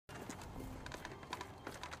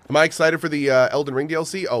Am I excited for the Elden Ring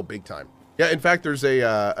DLC? Oh, big time. Yeah, in fact, there's a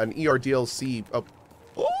an ER DLC. Oh.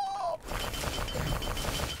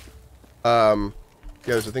 Yeah,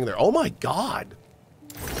 there's a thing there. Oh my god.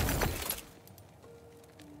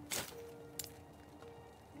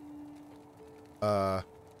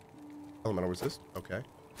 Elemental resist. Okay.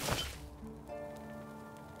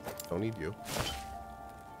 Don't need you.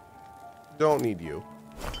 Don't need you.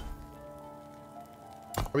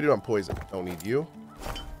 How are we doing on poison? Don't need you.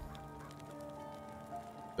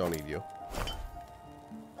 Don't need you.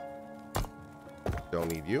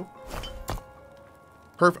 Don't need you.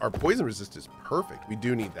 Perfect. Our poison resist is perfect. We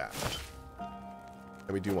do need that.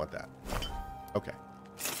 And we do want that. Okay.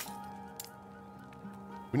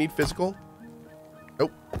 We need physical.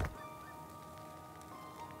 Nope.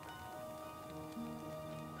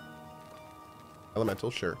 Elemental,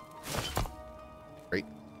 sure. Great.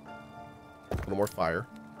 A little more fire.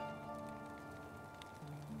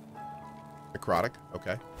 Necrotic,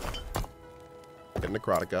 okay. Get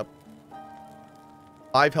necrotic up.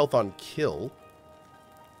 5 health on kill.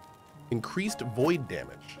 Increased void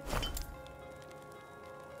damage.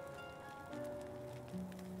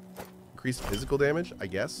 Increased physical damage, I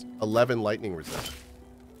guess. 11 lightning resist.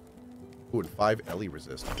 Ooh, and 5 Ellie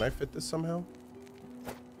resist. Can I fit this somehow?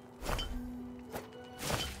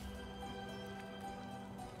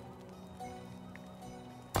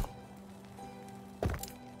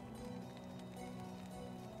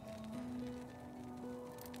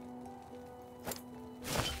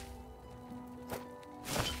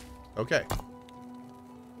 Okay.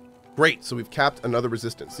 Great, so we've capped another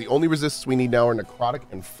resistance. The only resistance we need now are necrotic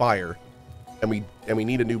and fire. And we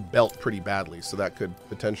need a new belt pretty badly, so that could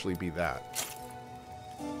potentially be that.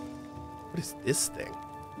 What is this thing?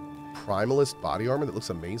 Primalist body armor? That looks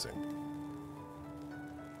amazing.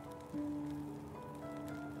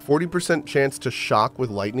 40% chance to shock with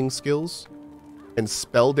lightning skills. And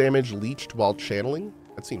spell damage leached while channeling?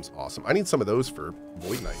 That seems awesome. I need some of those for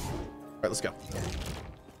Void Knight. Alright, let's go.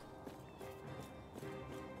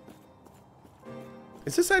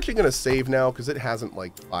 Is this actually going to save now? Because it hasn't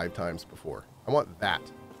like 5 times before. I want that.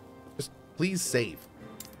 Just please save.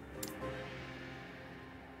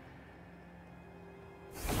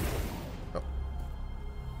 Oh.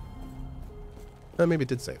 Maybe it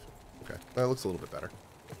did save. Okay. That looks a little bit better.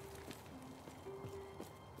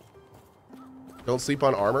 Don't sleep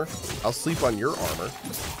on armor. I'll sleep on your armor.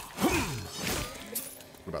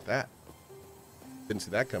 What about that? Didn't see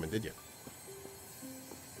that coming, did you?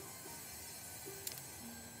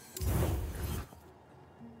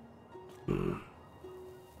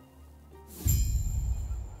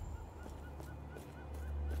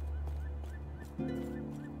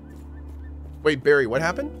 Wait, Barry, what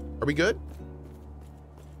happened? Are we good?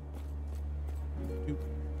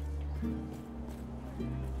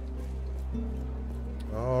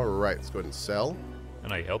 All right, let's go ahead and sell.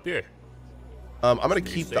 Can I help you? I'm going to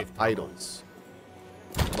keep the idols.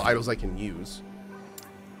 The idols I can use.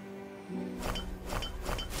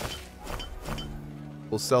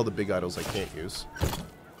 We'll sell the big idols I can't use.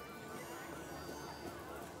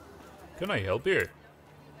 Can I help you?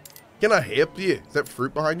 Can I help you? Is that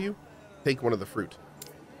fruit behind you? Take one of the fruit.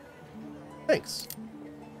 Thanks.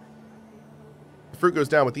 The fruit goes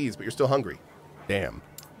down with ease, but you're still hungry. Damn.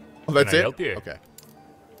 Oh, that's it? Can I help you? Okay.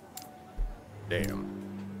 Damn.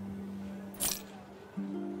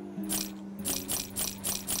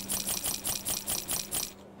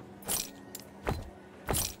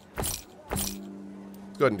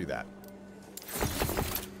 Let's go ahead and do that.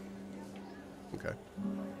 Okay.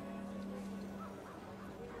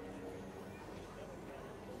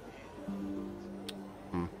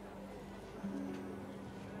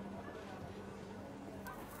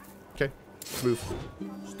 Okay, let's move.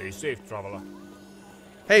 Stay safe, traveler.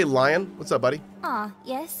 Hey, Lion. What's up, buddy? Ah,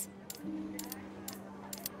 yes.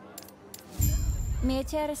 May I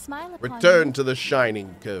tear a smile upon Return to the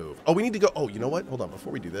Shining Cove. Oh, we need to go. Oh, you know what? Hold on.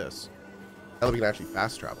 Before we do this, now that we can actually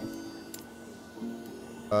fast travel.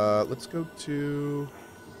 Let's go to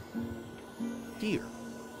here.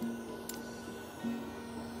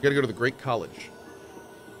 We gotta go to the Great College.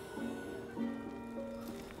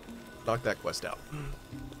 Knock that quest out.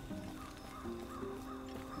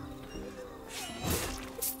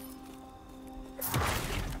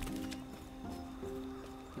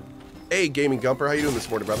 Hey, Gaming Gumper, how you doing this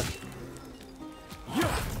morning, brother?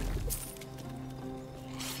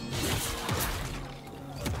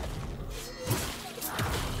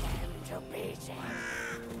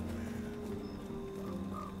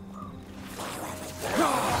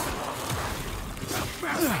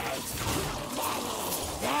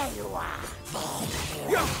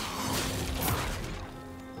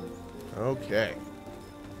 Okay.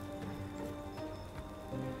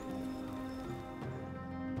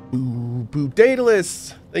 Boo, boo,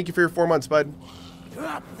 Daedalus! Thank you for your 4 months, bud.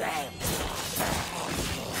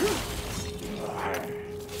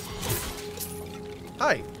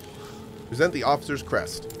 Hi. Present the officer's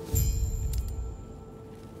crest.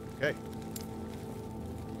 Okay.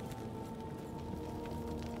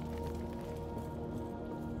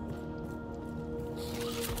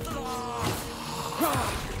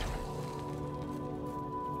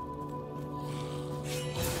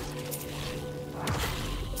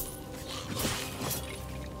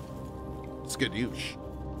 Skadoosh.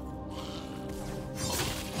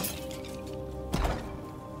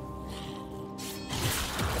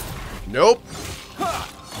 Nope.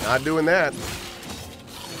 Not doing that.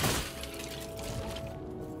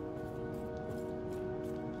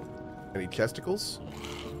 Any testicles?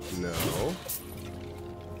 No. All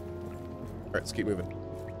right, let's keep moving.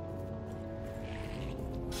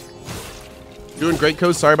 Doing great,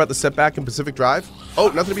 Cohh. Sorry about the setback in Pacific Drive. Oh,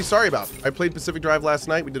 nothing to be sorry about. I played Pacific Drive last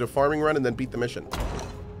night. We did a farming run and then beat the mission.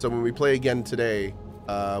 So when we play again today,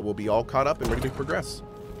 we'll be all caught up and ready to progress.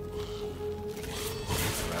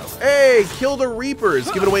 Hey, Kill the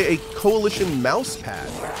Reapers, giving away a Coalition mouse pad.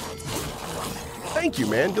 Thank you,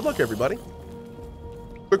 man. Good luck, everybody.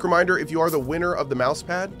 Quick reminder, if you are the winner of the mouse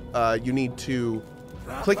pad, you need to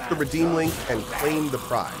click the redeem link and claim the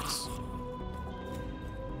prize.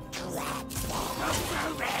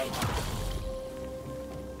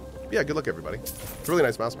 Yeah, good luck, everybody. It's a really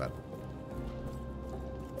nice mouse pad.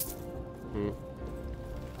 Boom.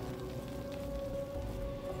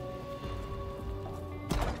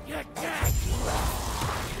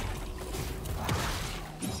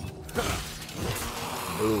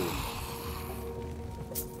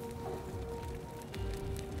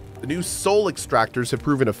 The new soul extractors have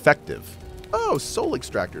proven effective. Oh, soul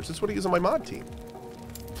extractors. That's what I use on my mod team.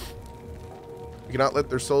 You cannot let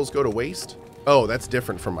their souls go to waste? Oh, that's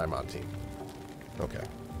different from my mod team. Okay.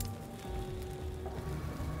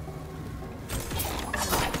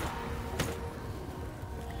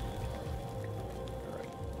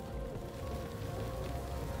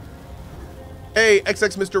 Hey,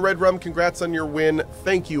 XX Mr. Red Rum, congrats on your win.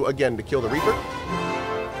 Thank you again to Kill the Reaper.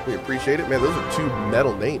 We appreciate it. Man, those are 2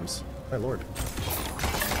 metal names. My lord.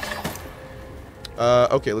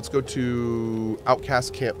 Okay, let's go to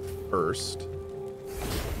Outcast Camp first.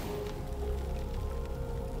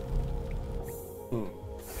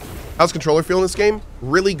 How's controller feel in this game?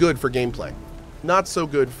 Really good for gameplay. Not so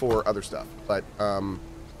good for other stuff, but yeah,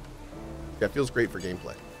 it feels great for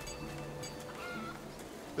gameplay. I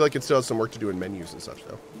feel like it still has some work to do in menus and such,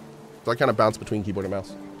 though. So I kind of bounce between keyboard and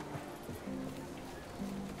mouse.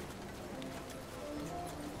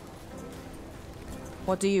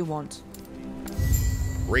 What do you want?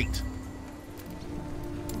 Great.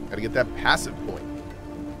 Gotta get that passive point.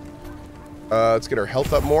 Let's get our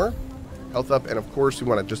health up more. Health up, and of course we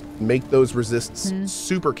want to just make those resists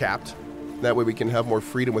super capped. That way we can have more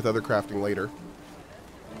freedom with other crafting later.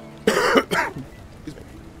 Excuse me.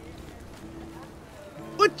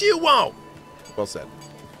 What you want? Well said.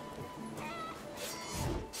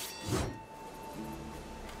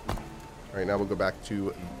 All right, now we'll go back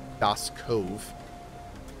to Das Cove.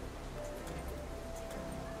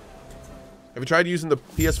 Have you tried using the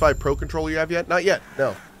PS5 Pro controller you have yet? Not yet.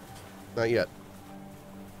 No. Not yet.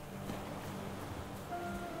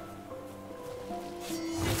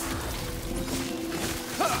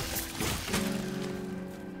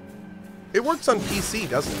 It works on PC,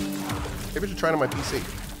 doesn't it? Maybe I should try it on my PC.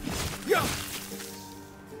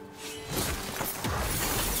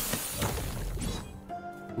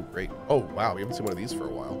 Ooh, great. Oh, wow. We haven't seen one of these for a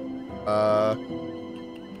while.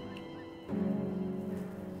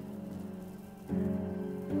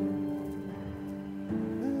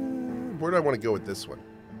 Where do I want to go with this one?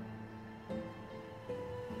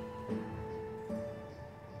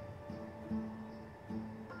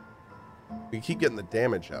 We keep getting the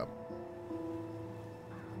damage up.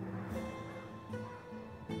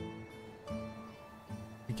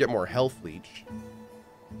 We get more health leech.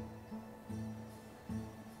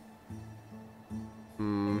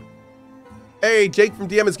 Hey, Jake from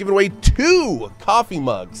DM has given away 2 coffee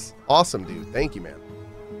mugs. Awesome, dude. Thank you, man.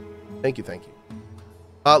 Thank you, thank you.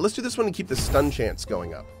 Let's do this one and keep the stun chance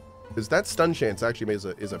going up. Because that stun chance actually is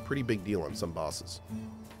a pretty big deal on some bosses.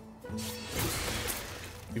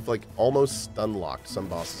 We've like almost stun locked some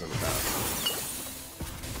bosses in the past.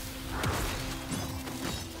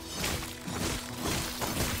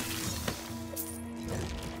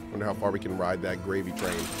 Wonder how far we can ride that gravy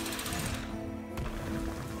train.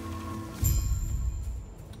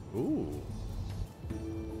 Ooh.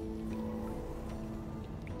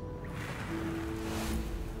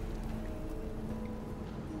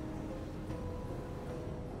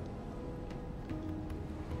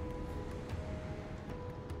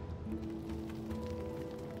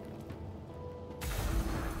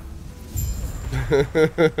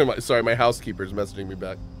 Sorry, my housekeeper's messaging me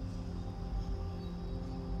back.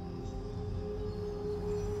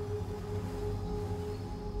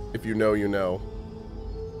 If you know, you know.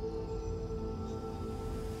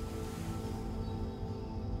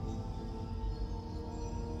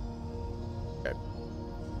 Okay.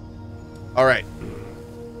 All right.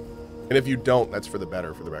 And if you don't, that's for the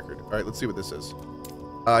better, for the record. All right, let's see what this is.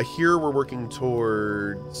 Here we're working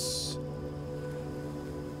towards...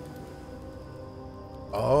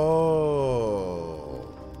 Oh.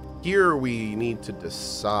 Here we need to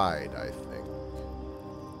decide, I think.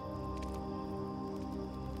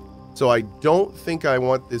 So I don't think I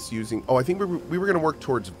want this using... Oh, I think we were going to work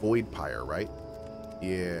towards Void Pyre, right?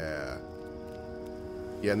 Yeah.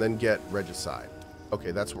 Yeah, and then get Regicide.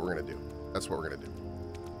 Okay, that's what we're going to do. That's what we're going to do.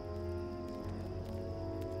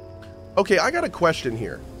 Okay, I got a question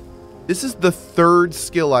here. This is the third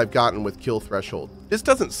skill I've gotten with Kill Threshold. This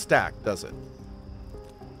doesn't stack, does it?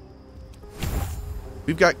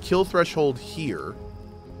 We've got Kill Threshold here.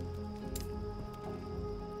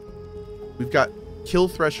 We've got Kill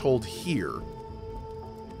Threshold here.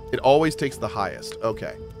 It always takes the highest.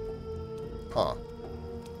 Okay. Huh.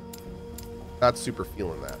 Not super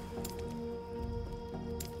feeling that.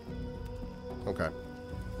 Okay.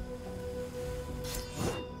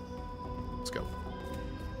 Let's go.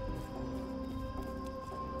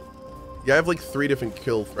 Yeah, I have like 3 different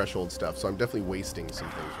Kill Threshold stuff, so I'm definitely wasting some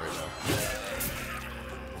things right now.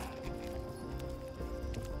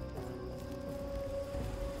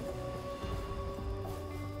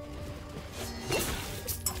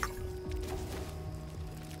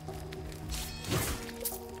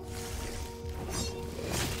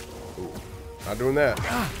 Not doing that.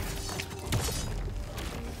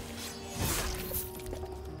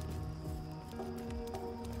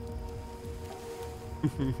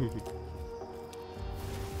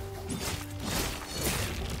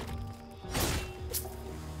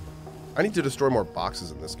 I need to destroy more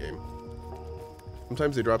boxes in this game.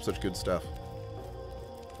 Sometimes they drop such good stuff.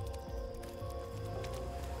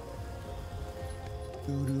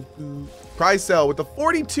 Prize sell with the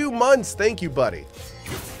 42 months. Thank you, buddy.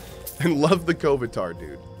 And love the Kovatar,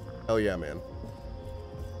 dude. Hell yeah, man.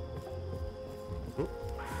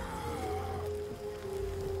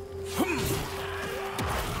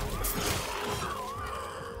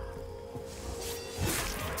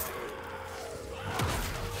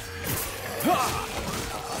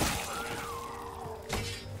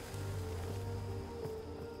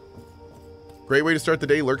 Great way to start the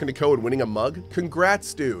day, lurking to Cohh and winning a mug.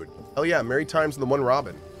 Congrats, dude. Hell yeah, merry times in the one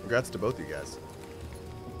Robin. Congrats to both of you guys.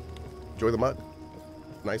 Enjoy the mug.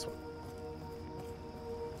 Nice one.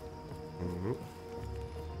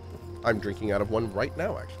 I'm drinking out of one right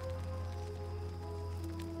now, actually.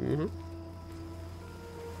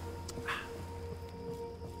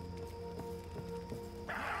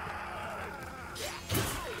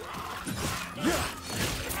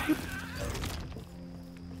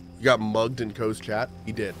 You got mugged in Cohh's chat?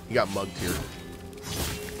 He did. He got mugged here.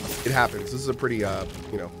 It happens. This is a pretty, you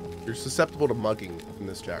know, you're susceptible to mugging in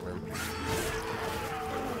this chat room.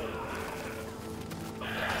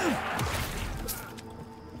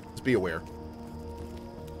 Just be aware.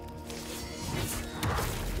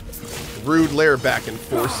 Rude lair back and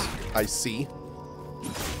forth, I see.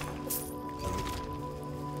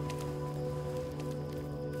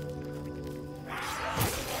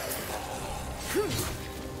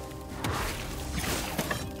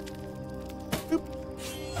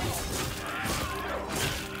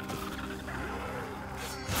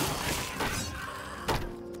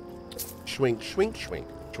 Schwink, schwink, schwink,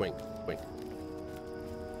 schwink, schwink.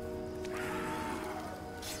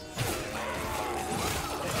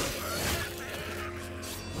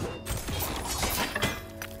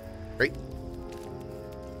 Great.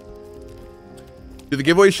 Do the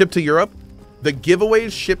giveaways ship to Europe? The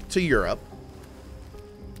giveaways ship to Europe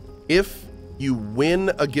if you win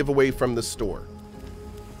a giveaway from the store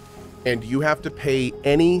and you have to pay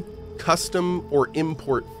any custom or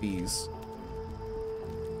import fees.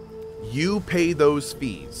 You pay those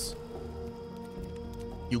fees.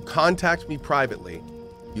 You contact me privately,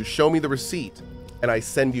 you show me the receipt, and I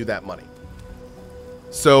send you that money.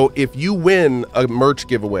 So if you win a merch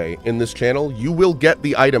giveaway in this channel, you will get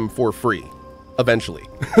the item for free eventually.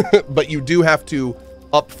 But you do have to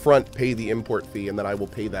upfront pay the import fee, and then I will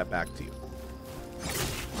pay that back to you.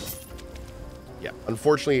 Yeah,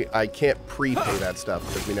 unfortunately, I can't prepay that stuff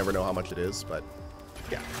because we never know how much it is, but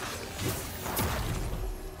yeah.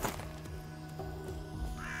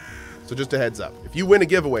 So just a heads up. If you win a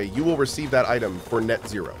giveaway, you will receive that item for net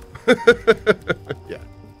 0. Yeah.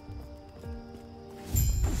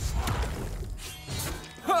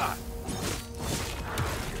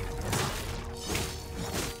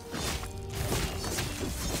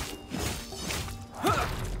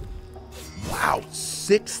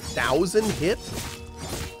 6,000 hit?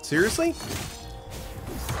 Seriously?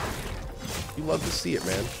 You love to see it,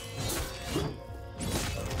 man.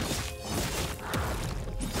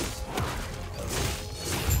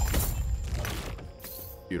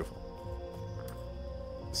 Beautiful.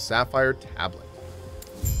 Sapphire tablet.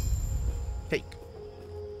 Cake.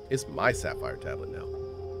 It's my sapphire tablet now.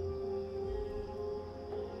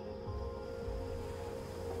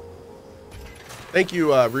 Thank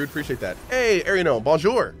you, Rude. Appreciate that. Hey, Ariano.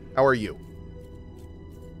 Bonjour. How are you?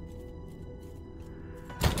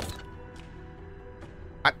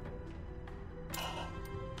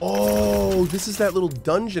 Oh, this is that little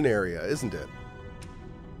dungeon area, isn't it?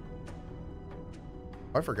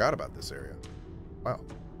 I forgot about this area. Wow.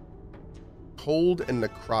 Cold and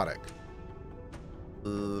necrotic.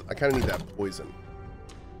 I kind of need that poison.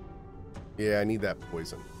 Yeah, I need that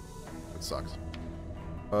poison. That sucks.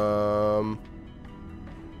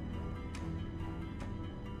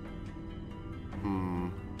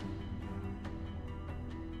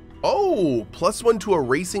 Oh, +1 to a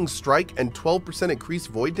racing strike and 12% increased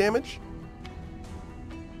void damage?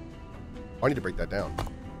 I need to break that down.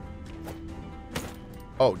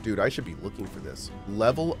 Oh, dude, I should be looking for this.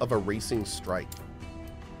 Level of a racing strike.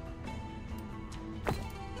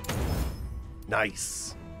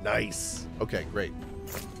 Nice. Nice. Okay, great.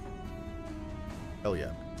 Hell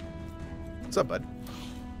yeah. What's up, bud?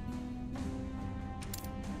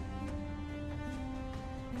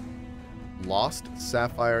 Lost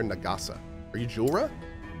Sapphire Nagasa. Are you Julra?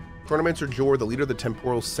 Tournament's Jor, the leader of the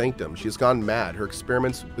Temporal Sanctum. She has gone mad. Her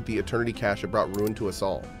experiments with the Eternity Cache have brought ruin to us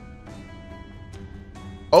all.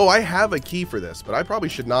 Oh, I have a key for this, but I probably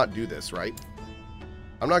should not do this, right?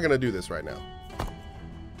 I'm not going to do this right now.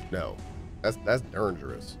 No. That's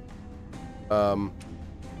dangerous. Wait,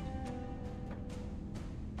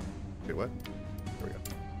 what? There we go.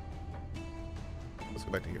 Let's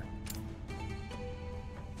go back to here.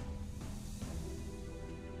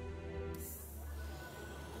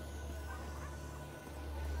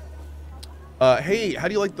 Hey, how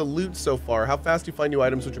do you like the loot so far? How fast do you find new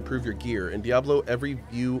items which improve your gear? In Diablo, every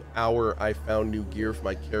view hour I found new gear for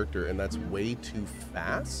my character, and that's way too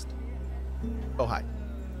fast? Oh, hi.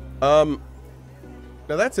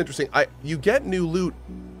 Now that's interesting. You get new loot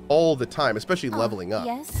all the time, especially leveling up.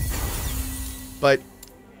 Yes. But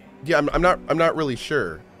yeah, I'm not really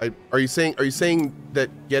sure. Are you saying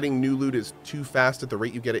that getting new loot is too fast at the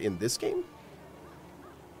rate you get it in this game?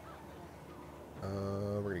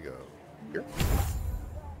 We're gonna go here.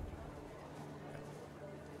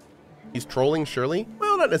 He's trolling, surely?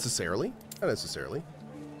 Well, not necessarily. Not necessarily.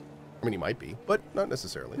 I mean, he might be, but not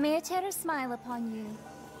necessarily. May I tear a smile upon you?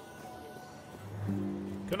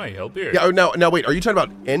 Can I help you? Yeah. Oh, now wait. Are you talking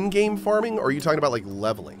about end game farming, or are you talking about like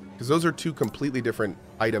leveling? Because those are two completely different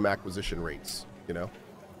item acquisition rates. You know.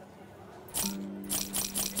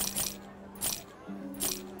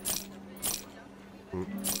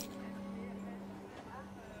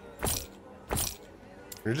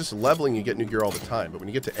 When you're just leveling, you get new gear all the time, but when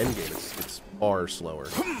you get to end game, it's far slower.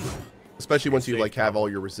 Especially once you like have all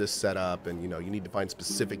your resist set up, and you know you need to find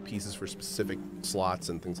specific pieces for specific slots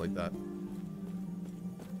and things like that.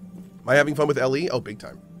 Am I having fun with LE? Oh, big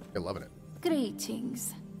time. I'm loving it.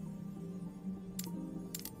 Greetings.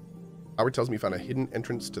 Howard tells me he found a hidden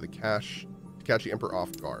entrance to the cache to catch the Emperor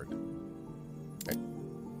off guard. Okay.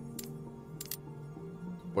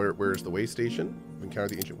 Where's the way station? We've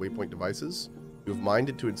encountered the ancient waypoint devices. You have mined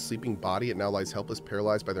it to its sleeping body. It now lies helpless,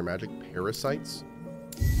 paralyzed by their magic parasites.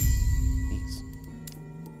 Jeez.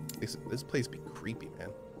 This place be creepy, man.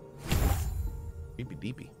 Creepy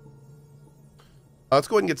deepy. Let's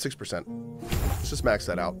go ahead and get 6%. Let's just max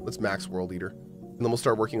that out. Let's max World Eater. And then we'll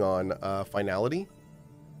start working on Finality.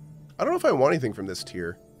 I don't know if I want anything from this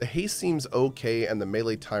tier. The haste seems okay, and the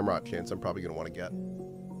melee time rot chance I'm probably going to want to get.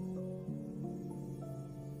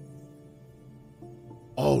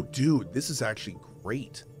 Oh, dude, this is actually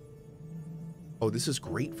great. Oh, this is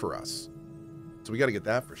great for us. So we got to get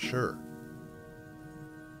that for sure.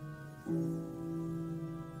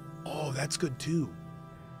 Oh, that's good too.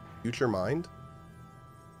 Future Mind.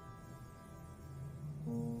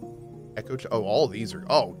 Echo. Oh, all of these are.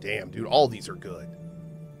 Oh, damn, dude. All these are good.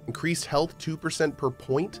 Increased health 2% per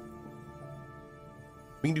point.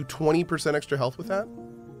 We can do 20% extra health with that.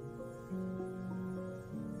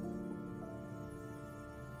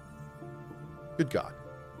 Good God.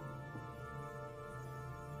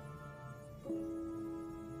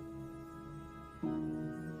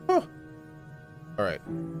 Huh. All right.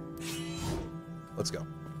 Let's go.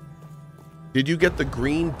 Did you get the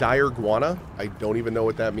green dire guana? I don't even know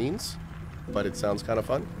what that means, but it sounds kind of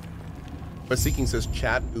fun. But Seeking says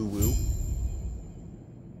chat ooh woo.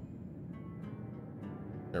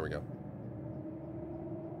 There we go.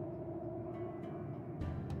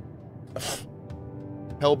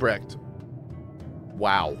 Helbrecht.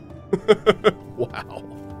 Wow. Wow.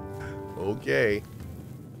 Okay.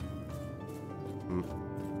 Hmm.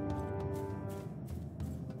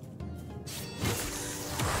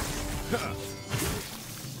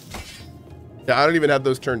 Yeah, I don't even have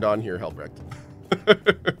those turned on here, Helbrecht.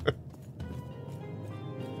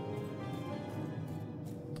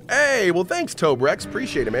 Hey, well, thanks, Tobrex.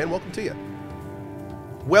 Appreciate it, man. Welcome to you.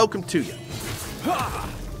 Welcome to you.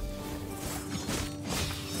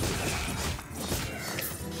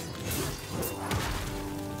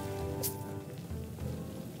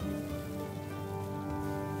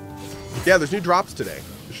 Yeah, there's new drops today.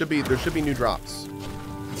 There should be new drops.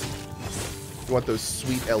 You want those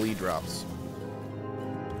sweet LE drops.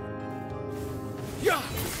 Yeah.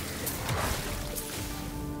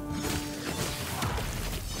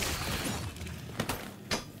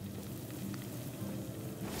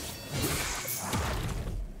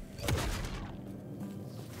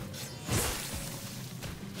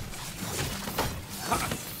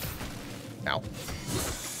 Ow.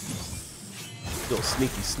 Little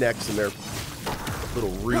sneaky snacks in their little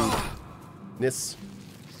rudeness.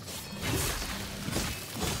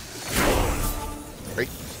 Great.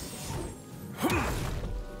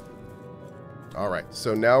 All right,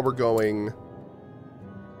 so now we're going.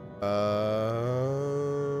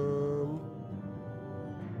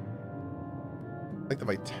 Like the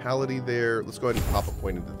vitality there. Let's go ahead and pop a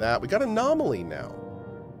point into that. We got anomaly now.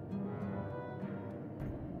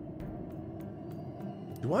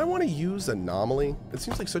 Do I want to use anomaly? It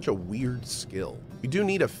seems like such a weird skill. We do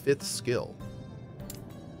need a 5th skill.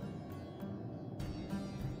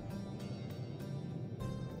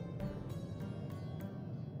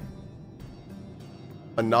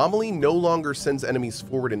 Anomaly no longer sends enemies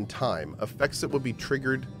forward in time. Effects that would be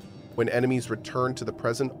triggered when enemies return to the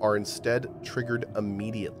present are instead triggered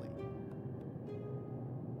immediately.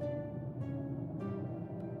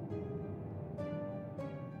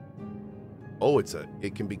 Oh,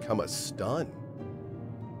 it can become a stun.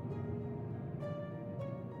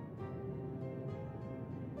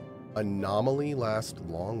 Anomaly lasts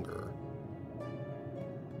longer.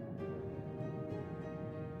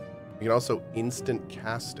 You can also instant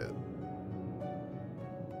cast it.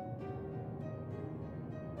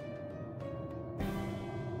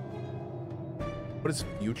 What is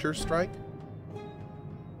Future Strike?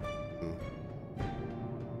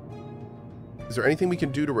 Is there anything we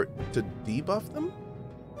can do to debuff them?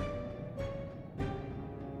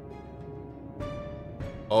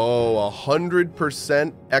 Oh,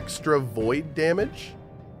 100% extra void damage?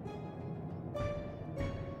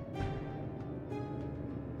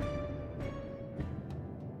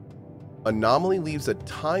 Anomaly leaves a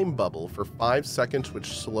time bubble for 5 seconds,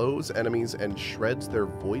 which slows enemies and shreds their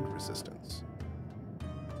void resistance.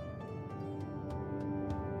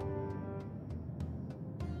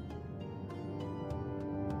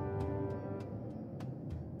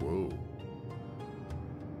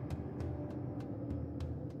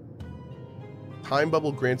 Time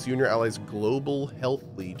Bubble grants you and your allies global health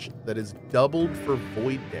leech that is doubled for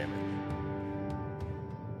void damage.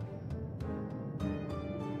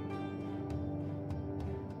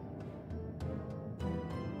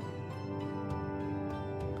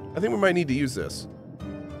 I think we might need to use this.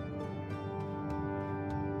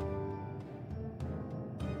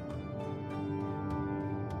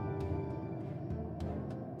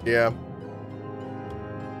 Yeah.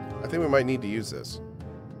 I think we might need to use this.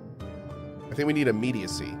 I think we need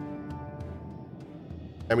immediacy.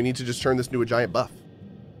 And we need to just turn this into a giant buff.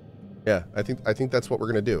 Yeah, I think that's what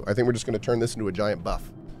we're going to do. I think we're just going to turn this into a giant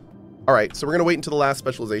buff. All right, so we're going to wait until the last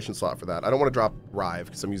specialization slot for that. I don't want to drop Rive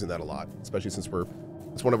because I'm using that a lot, especially since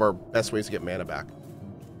it's one of our best ways to get mana back.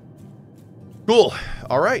 Cool.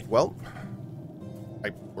 All right, well,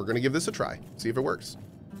 we're going to give this a try, see if it works.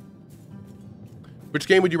 Which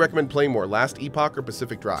game would you recommend playing more, Last Epoch or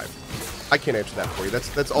Pacific Drive? I can't answer that for you.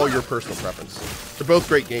 That's all your personal preference. They're both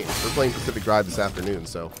great games. We're playing Pacific Drive this afternoon,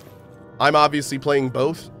 so I'm obviously playing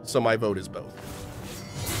both, so my vote is both.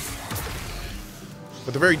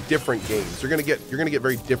 But they're very different games. You're gonna get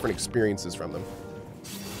very different experiences from them.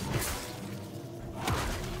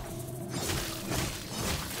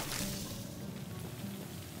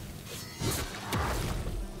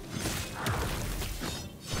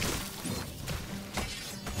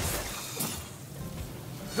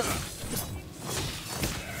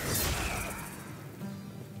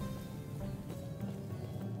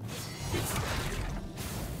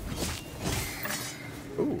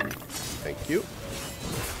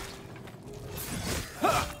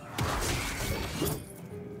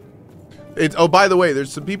 It's, oh, by the way,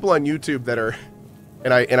 there's some people on YouTube that are,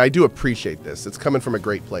 and I do appreciate this. It's coming from a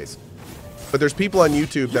great place. But there's people on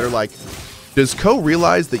YouTube that are like, does Cohh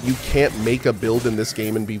realize that you can't make a build in this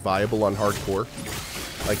game and be viable on hardcore?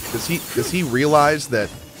 Like, does he realize that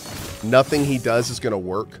nothing he does is going to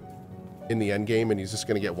work in the end game and he's just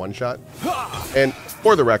going to get one shot? And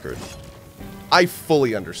for the record, I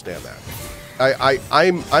fully understand that.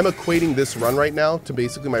 I'm equating this run right now to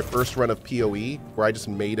basically my first run of PoE where I just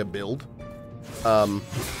made a build. I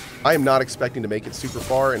am not expecting to make it super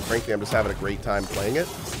far, and frankly, I'm just having a great time playing it.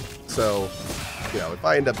 So, you know, if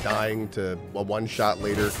I end up dying to a one-shot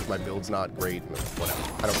later because my build's not great, whatever,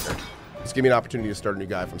 I don't care. Just give me an opportunity to start a new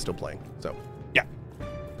guy if I'm still playing. So, yeah.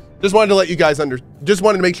 Just wanted to let you guys just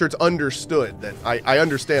wanted to make sure it's understood that I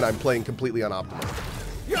understand I'm playing completely unoptimal.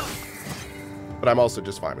 But I'm also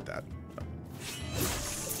just fine with that.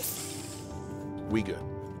 We good.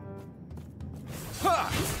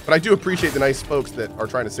 But I do appreciate the nice folks that are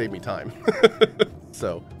trying to save me time.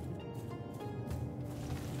 So.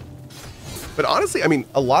 But honestly, I mean,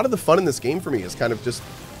 a lot of the fun in this game for me is kind of just...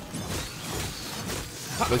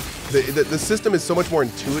 Like, the system is so much more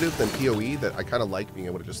intuitive than PoE that I kind of like being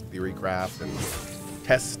able to just theory craft and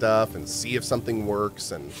test stuff and see if something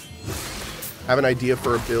works and have an idea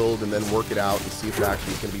for a build and then work it out and see if it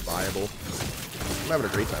actually is going to be viable. I'm having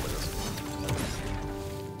a great time with this.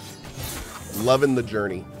 Loving the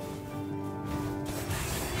journey.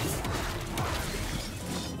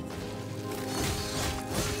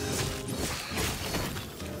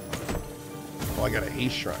 Oh, I got a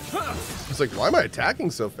haste shrine. It's like, why am I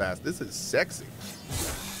attacking so fast? This is sexy.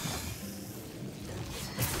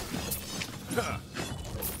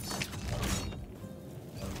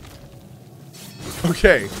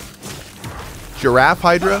 Okay. Giraffe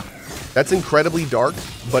Hydra. That's incredibly dark,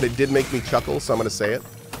 but it did make me chuckle, so I'm going to say it.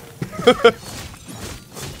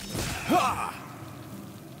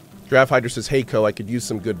 Giraffe Hydra says, hey, Cohh, I could use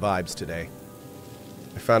some good vibes today.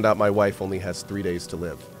 I found out my wife only has 3 days to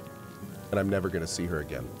live, and I'm never going to see her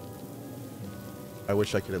again. I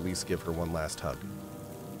wish I could at least give her one last hug.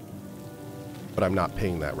 But I'm not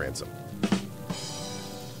paying that ransom.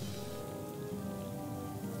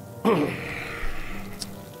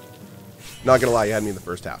 Not gonna lie, you had me in the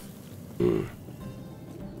first half.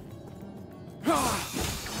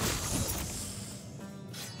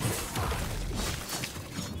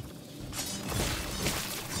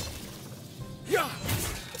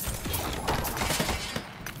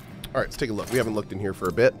 Alright, let's take a look. We haven't looked in here for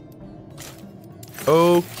a bit.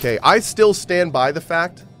 Okay, I still stand by the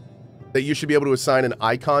fact that you should be able to assign an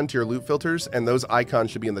icon to your loot filters, and those icons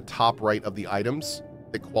should be in the top right of the items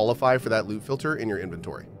that qualify for that loot filter in your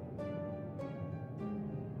inventory.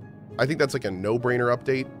 I think that's like a no-brainer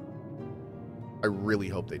update. I really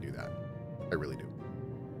hope they do that. I really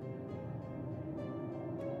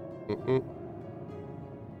do.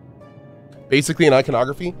 Basically an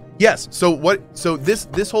iconography? Yes. So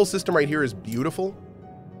this whole system right here is beautiful.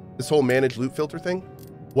 This whole manage loot filter thing.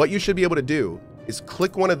 What you should be able to do is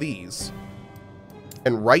click one of these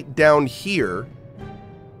and right down here,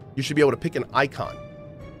 you should be able to pick an icon.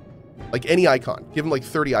 Like any icon. Give them like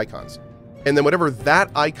 30 icons. And then whatever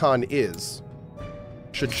that icon is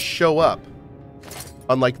should show up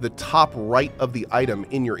on like the top right of the item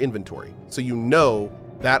in your inventory. So you know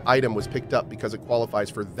that item was picked up because it qualifies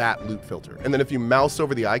for that loot filter. And then if you mouse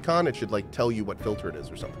over the icon, it should like tell you what filter it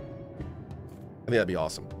is or something. I think that'd be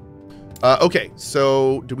awesome. Okay,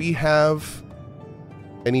 so do we have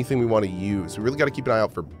anything we want to use? We really got to keep an eye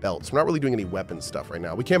out for belts. We're not really doing any weapon stuff right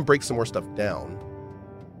now. We can break some more stuff down.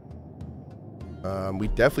 We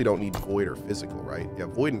definitely don't need void or physical, right? Yeah,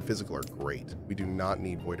 void and physical are great. We do not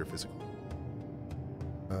need void or physical.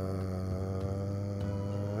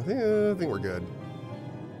 I think we're good.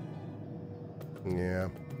 Yeah.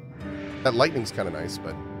 That lightning's kind of nice,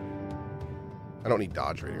 but I don't need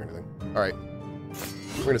dodge rate or anything. All right.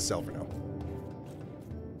 We're going to sell for now.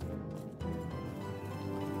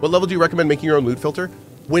 What level do you recommend making your own loot filter?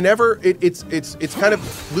 Whenever it's kind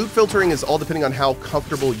of, loot filtering is all depending on how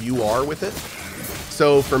comfortable you are with it.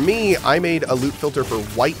 So for me, I made a loot filter for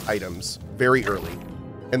white items very early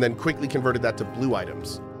and then quickly converted that to blue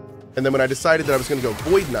items. And then when I decided that I was going to go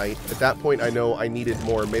Void Knight, at that point I know I needed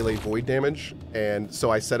more melee void damage, and so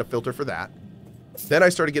I set a filter for that. Then I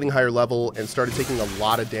started getting higher level and started taking a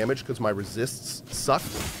lot of damage because my resists sucked.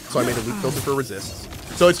 So I made a loot filter for resists.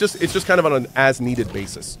 So it's just kind of on an as-needed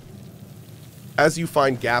basis. As you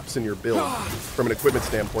find gaps in your build, from an equipment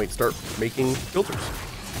standpoint, start making filters.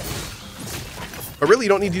 But really, you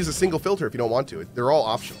don't need to use a single filter if you don't want to. They're all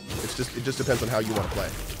optional. It just depends on how you want to play.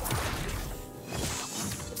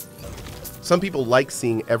 Some people like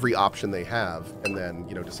seeing every option they have and then,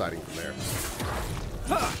 you know, deciding from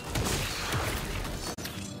there.